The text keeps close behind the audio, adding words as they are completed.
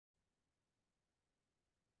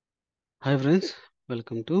Hi friends,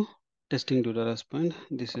 welcome to Testing Tutorials Point.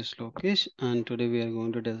 This is Lokesh, and today we are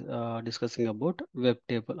going to discussing about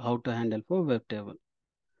WebTable, how to handle for WebTable.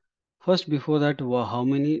 First, before that, how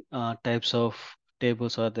many types of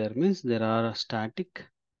tables are there? Means there are static,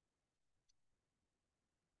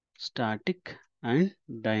 and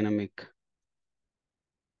dynamic.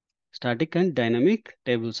 Static and dynamic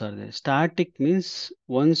tables are there. Static means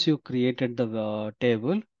once you created the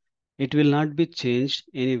table, it will not be changed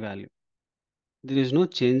any value. There is no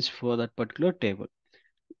change for that particular table.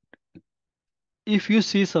 If you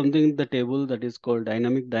see something in the table that is called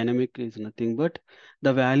dynamic is nothing but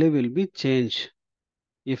the value will be changed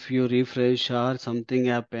if you refresh or something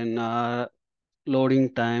happen or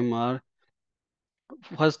loading time, or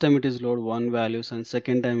first time it is load one values and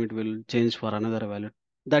second time it will change for another value,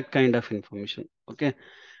 that kind of information. Okay,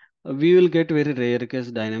 we will get very rare case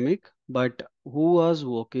dynamic, but who was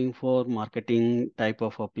working for marketing type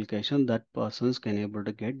of application, that persons can able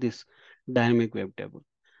to get this dynamic web table.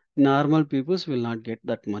 Normal peoples will not get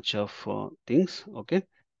that much of things. Okay,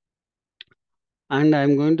 and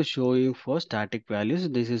I'm going to show you for static values.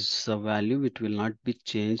 This is a value which will not be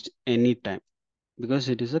changed anytime because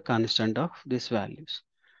it is a constant of these values.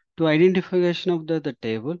 To identification of the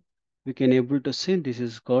table, we can able to see this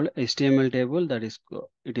is called HTML table, that is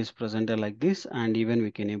it is presented like this, and even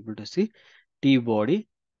we can able to see T body,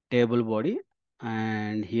 table body,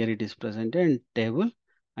 and here it is presented in table,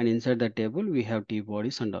 and inside the table we have T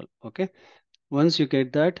bodies and all. Okay, once you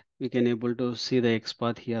get that, we can able to see the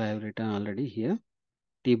XPath. Here I have written already here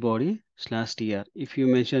tbody/tr. If you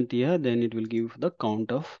mention tr, then it will give the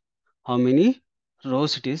count of how many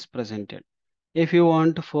rows it is presented. If you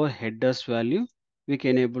want for headers value, we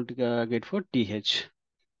can able to get for th.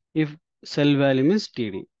 If cell value means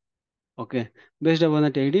td. Okay, based upon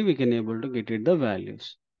the td, we can able to get it the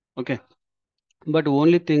values. Okay, but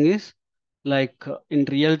only thing is like in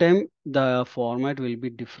real time the format will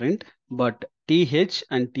be different, but th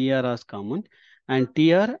and tr are common and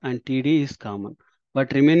tr and td is common,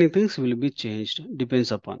 but remaining things will be changed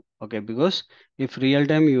depends upon. Okay, because if real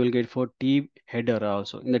time you will get for t header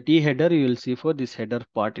also, in the t header you will see for this header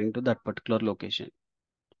part into that particular location.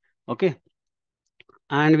 Okay,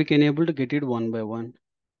 and we can able to get it one by one.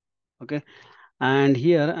 Okay, and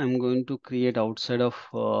here I'm going to create outside of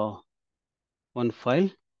one file,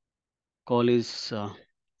 call is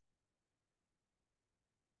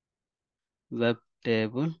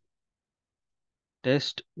webtable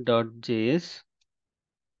test.js.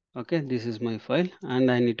 Okay, this is my file and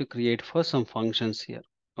I need to create for some functions here.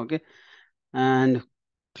 Okay, and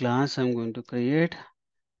class I'm going to create,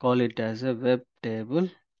 call it as a web table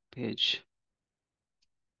page.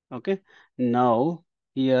 Okay, now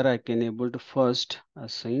here I can able to first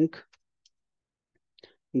async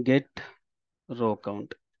get row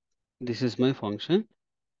count. This is my function,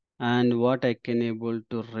 and what I can able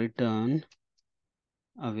to return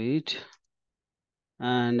await,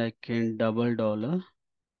 and I can double dollar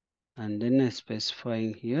and then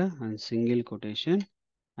specifying here and single quotation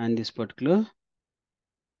and this particular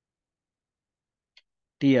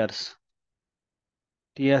TRs.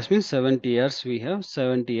 TRs means 7 TRs. We have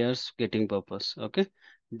 7 TRs getting purpose. Okay.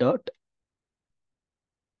 Dot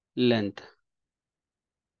length.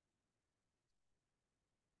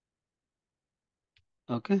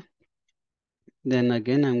 Okay. Then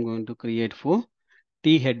again, I'm going to create for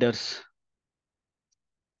T headers.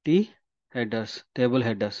 T headers, table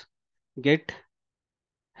headers. Get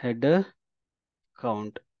header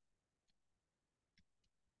count.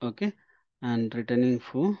 Okay. And returning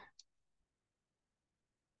for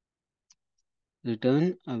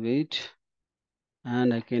return await,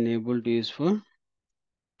 and I can able to use for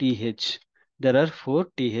TH. There are 4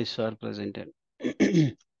 TH are presented.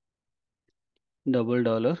 Double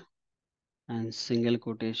dollar and single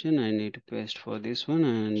quotation. I need to paste for this one,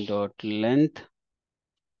 and dot length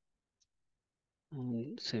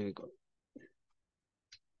and semicolon.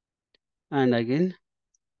 And again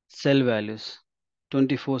cell values,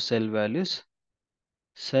 24 cell values,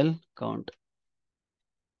 cell count,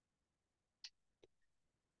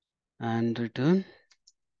 and return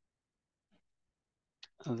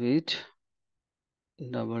await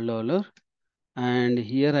double dollar, and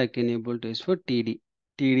here I can able to use for td.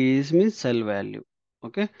 Td is means cell value.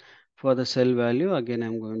 Okay, for the cell value again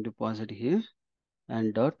I'm going to pass it here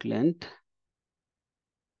and dot length.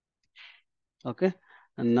 Okay,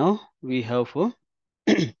 and now we have for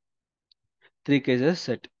three cases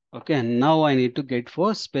set. Okay, and now I need to get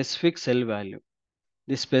for specific cell value.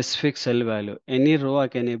 The specific cell value, any row I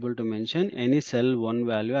can able to mention, any cell one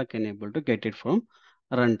value I can able to get it from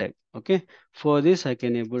runtime. Okay, for this I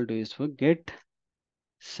can able to use for get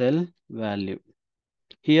cell value.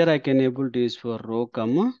 Here I can able to use for row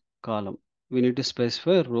comma column. We need to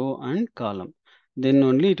specify row and column. Then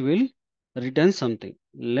only it will return something.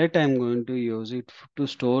 Let I am going to use it to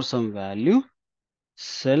store some value.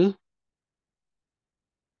 Cell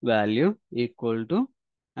value equal to,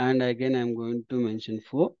 and again I am going to mention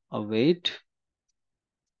for await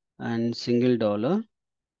and single dollar,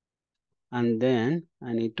 and then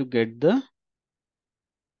I need to get the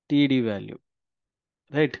TD value,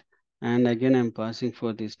 right? And again I'm passing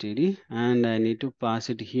for this TD, and I need to pass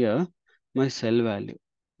it here my cell value,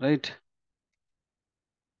 right?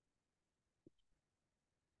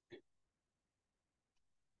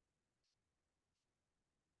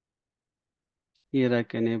 Here I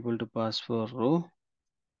can able to pass for row,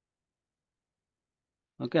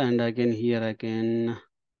 okay, and again here I can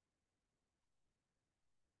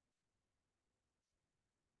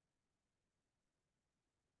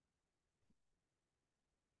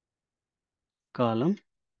column,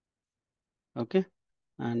 okay,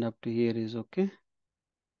 and up to here is okay.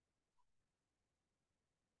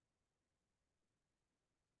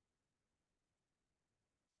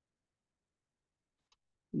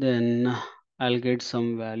 Then I'll get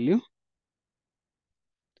some value,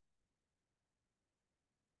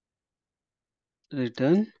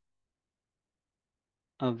 return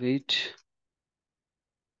await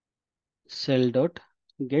cell dot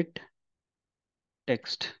get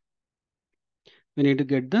text. We need to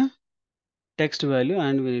get the text value,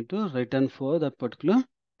 and we need to return for that particular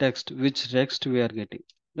text, which text we are getting,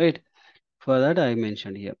 right? For that I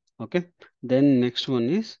mentioned here, okay. Then next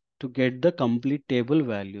one is to get the complete table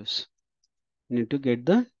values. Need to get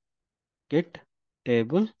the get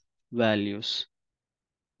table values,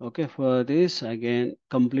 okay. For this again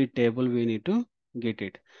complete table we need to get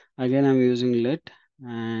it. Again I'm using let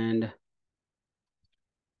and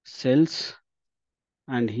cells,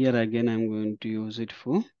 and here again I'm going to use it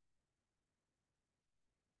for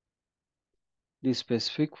the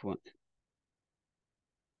specific one,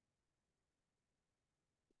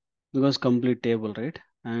 because complete table, right?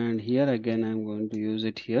 And here again I'm going to use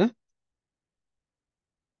it here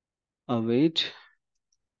await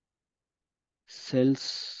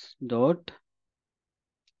cells dot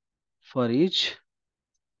for each,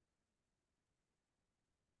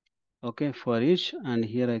 okay, for each, and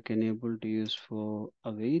here I can able to use for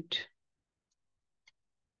await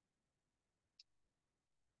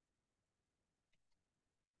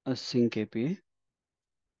a sync API,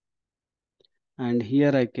 and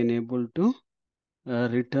here I can able to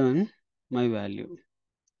return my value.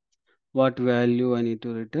 What value I need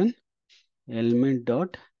to return? Element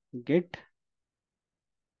dot get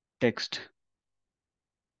text.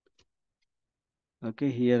 Okay,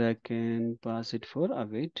 here I can pass it for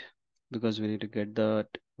await because we need to get the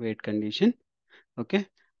wait condition. Okay,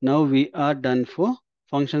 now we are done for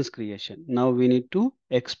functions creation. Now we need to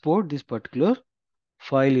export this particular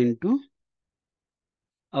file into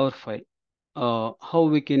our file. How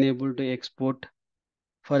we can able to export?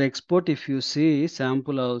 For export, if you see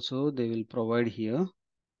sample also, they will provide here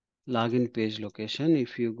login page location.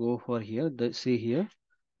 If you go for here, see here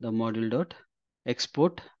the module dot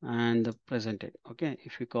export and the presented. Okay,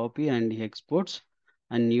 if you copy and he exports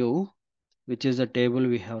a new, which is the table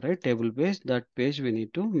we have, right? Table page. That page we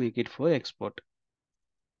need to make it for export.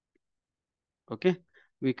 Okay,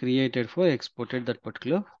 we created for exported that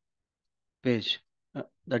particular page,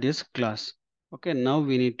 that is class. Okay, now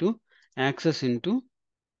we need to access into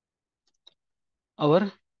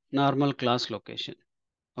our normal class location.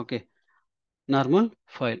 Okay, normal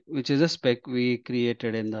file, which is a spec we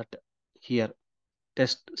created in that here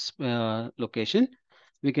test location.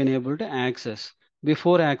 We can able to access.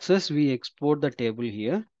 Before access, we export the table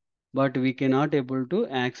here, but we cannot able to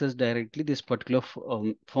access directly this particular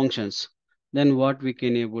functions. Then what we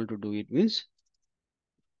can able to do, it means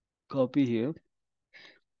copy here,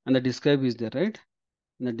 and the describe is there, right?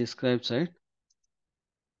 In the describe side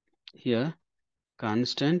here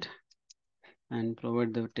constant, and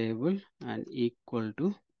provide the table and equal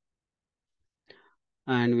to,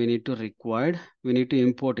 and we need to required, we need to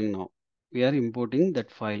importing. Now we are importing that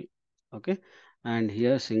file, okay. And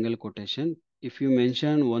here single quotation, if you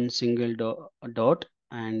mention one single dot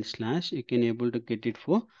and slash, you can able to get it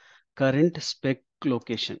for current spec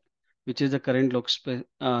location, which is the current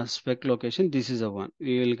spec location. This is the one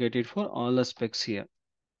we will get it for all the specs here,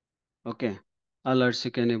 okay. Alerts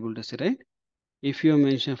you can able to see, right? If you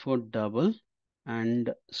mention for double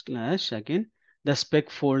and slash again, the spec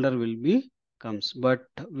folder will be comes, but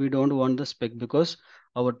we don't want the spec because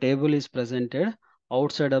our table is presented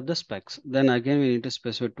outside of the specs. Then again we need to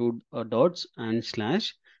specify two dots and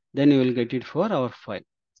slash, then you will get it for our file.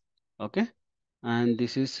 Okay, and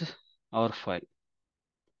this is our file.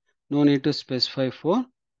 No need to specify for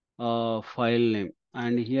file name,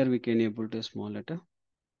 and here we can able to small letter.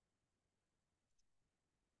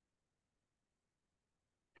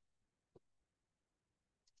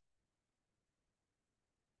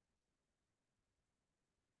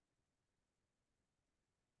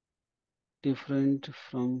 Different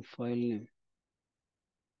from file name.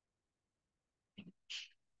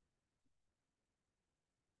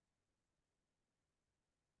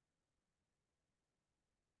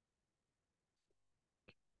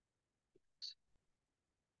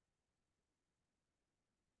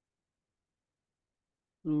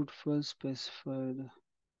 Root file specified.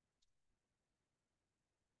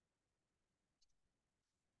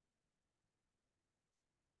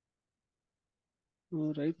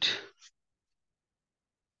 All right.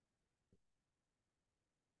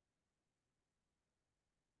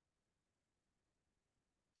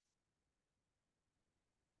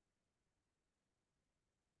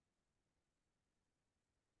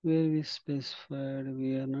 Where we specified,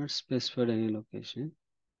 we are not specified any location.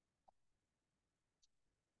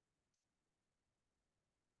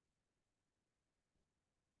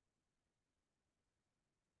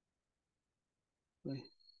 Why?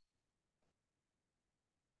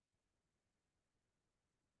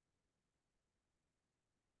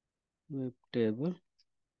 Web table.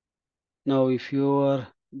 Now, if you are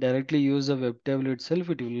directly use the web table itself,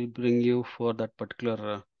 it will bring you for that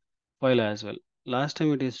particular file as well. Last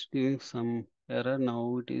time it is giving some error.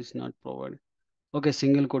 Now it is not provided. Okay,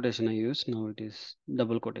 single quotation I use. Now it is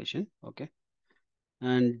double quotation. Okay,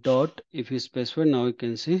 and dot. If you specify, now you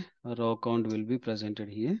can see a row count will be presented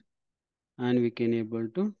here, and we can able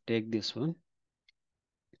to take this one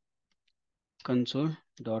console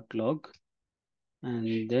dot log,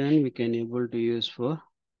 and then we can able to use for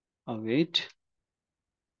await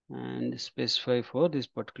and specify for this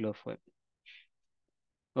particular file.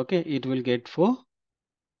 Okay, it will get for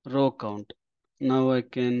row count. Now I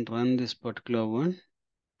can run this particular one,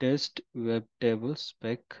 test web table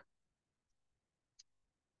spec.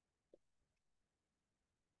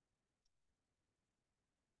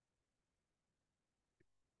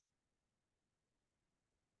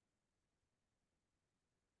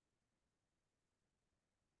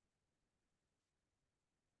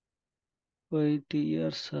 Why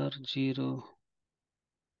TRs are 0?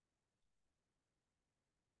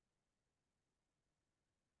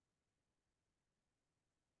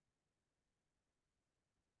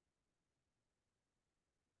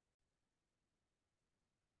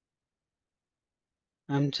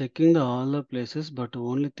 I'm checking all the places, but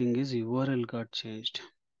only thing is URL got changed.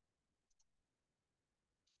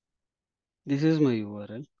 This is my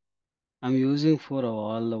URL. I'm using for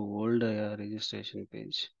all the old registration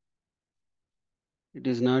page. It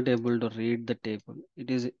is not able to read the table.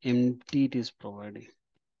 It is empty. It is providing.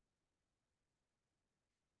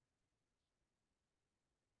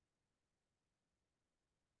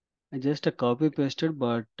 I just copy pasted,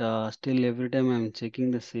 but still every time I'm checking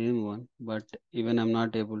the same one. But even I'm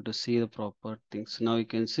not able to see the proper things. Now you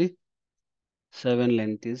can see 7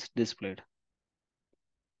 length is displayed.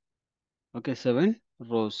 Okay, 7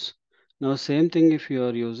 rows. Now same thing if you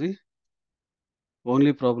are using.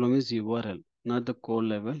 Only problem is URL, not the code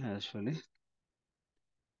level actually.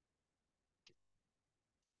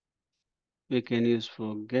 We can use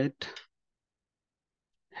for get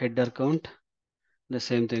header count. The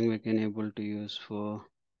same thing we can able to use for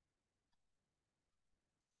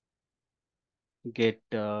get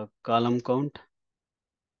column count,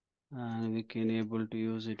 and we can able to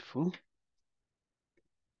use it for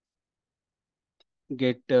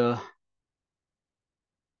get row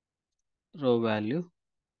value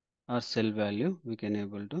or cell value. We can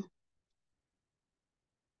able to,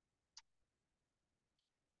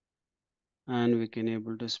 and we can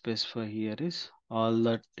able to specify here is all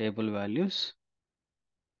the table values,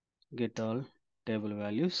 get all table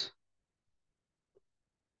values.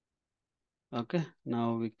 Okay,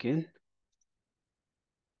 now we can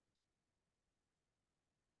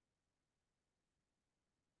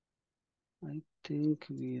I think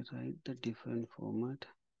we write the different format.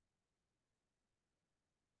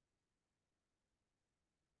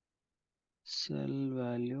 Cell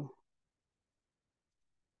value.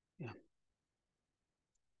 Yeah.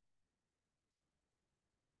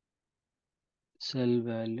 Cell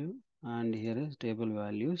value, and here is table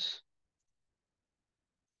values.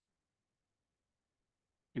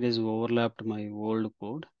 It is overlapped my old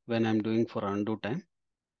code when I'm doing for undo time.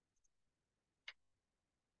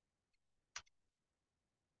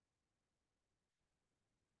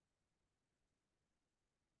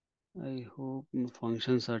 I hope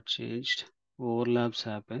functions are changed. Overlaps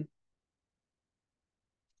happen.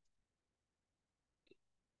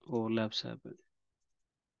 Overlaps happen.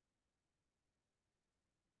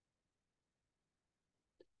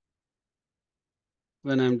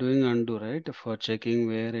 When I'm doing undo, right, for checking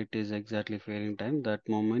where it is exactly failing time, that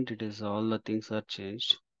moment it is all the things are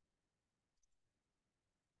changed.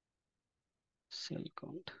 Cell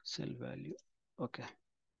count, cell value. Okay.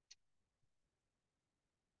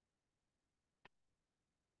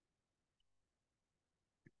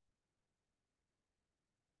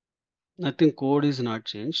 Nothing code is not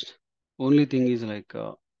changed. Only thing is like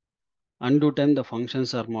undo time the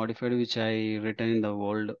functions are modified which I written in the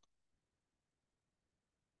old.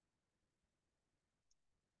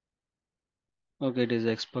 Okay, it is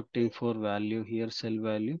expecting for value here cell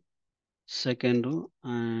value. Second row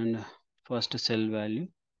and first cell value.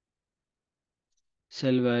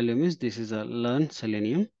 Cell value means this is a learn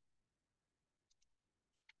selenium.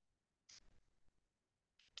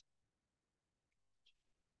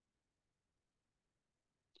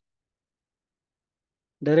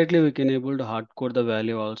 Directly we can able to hard code the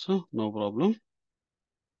value also, no problem.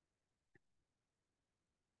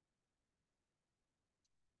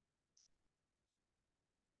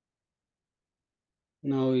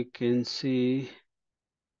 Now we can see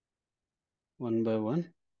one by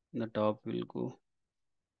one. The top will go.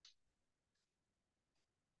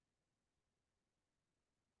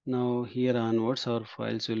 Now here onwards our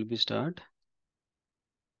files will be start.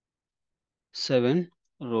 7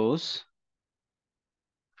 rows,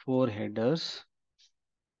 4 headers,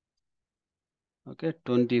 okay,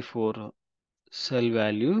 24 cell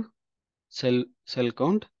value, cell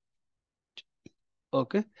count.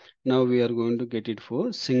 Okay, now we are going to get it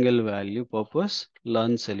for single value purpose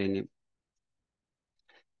learn selenium.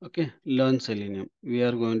 Okay, learn selenium. We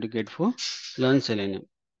are going to get for learn selenium.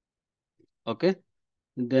 Okay,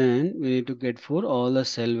 then we need to get for all the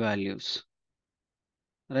cell values.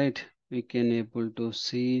 Right, we can able to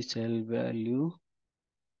see cell value.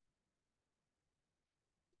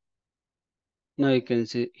 Now you can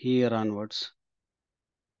see here onwards.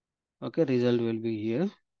 Okay, result will be here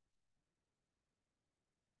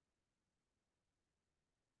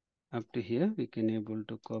up to here. We can able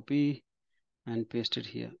to copy and paste it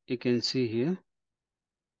here. You can see here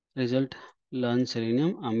result learn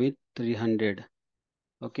selenium Amit 300.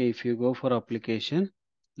 Okay, if you go for application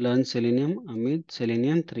learn selenium Amit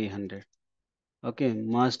selenium 300. Okay,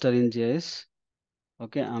 master in JS.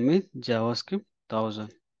 Okay, Amit JavaScript 1000.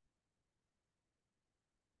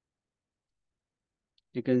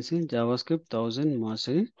 You can see JavaScript 1000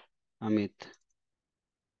 master in Amit.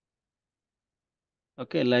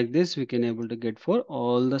 Okay, like this we can able to get for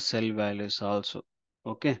all the cell values also.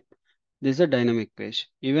 Okay, this is a dynamic page.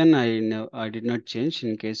 Even I know I did not change.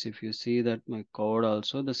 In case if you see that my code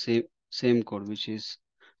also the same code which is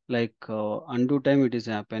like undo time it is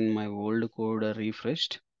happen my old code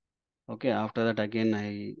refreshed. Okay, after that again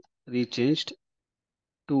I rechanged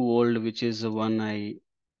to old which is the one I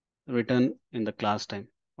written in the class time.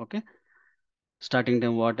 Okay, starting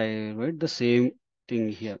time what I write the same thing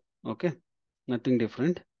here. Okay, nothing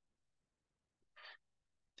different.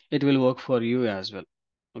 It will work for you as well.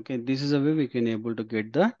 Okay, this is a way we can able to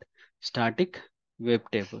get the static web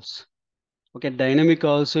tables. Okay, dynamic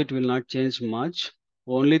also it will not change much.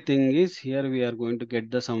 Only thing is here we are going to get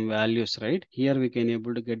the some values, right? Here we can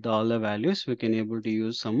able to get the, all the values. We can able to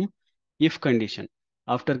use some if condition.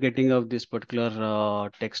 After getting of this particular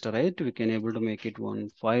text, right? We can able to make it one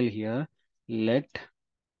file here. Let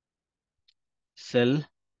cell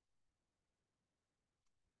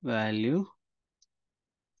value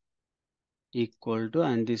equal to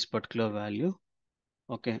and this particular value.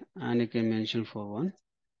 Okay, and you can mention for one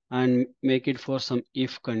and make it for some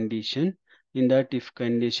if condition. In that if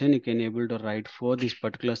condition you can able to write for this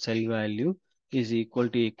particular cell value is equal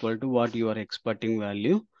to what you are expecting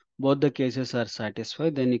value. Both the cases are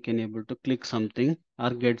satisfied, then you can able to click something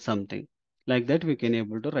or get something. Like that we can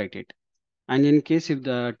able to write it. And in case if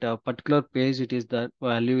that particular page it is that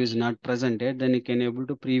value is not presented, then you can able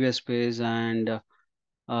to previous page and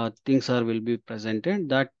things are will be presented.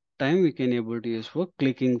 That time we can able to use for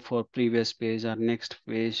clicking for previous page or next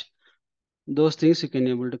page. Those things you can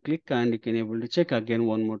able to click and you can able to check again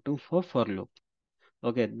one more time for loop.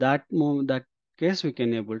 Okay, that case we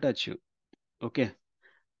can able to achieve. Okay,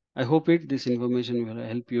 I hope it this information will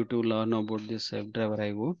help you to learn about this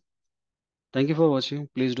WebDriverIO. Thank you for watching.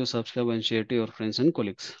 Please do subscribe and share to your friends and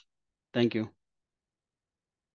colleagues. Thank you.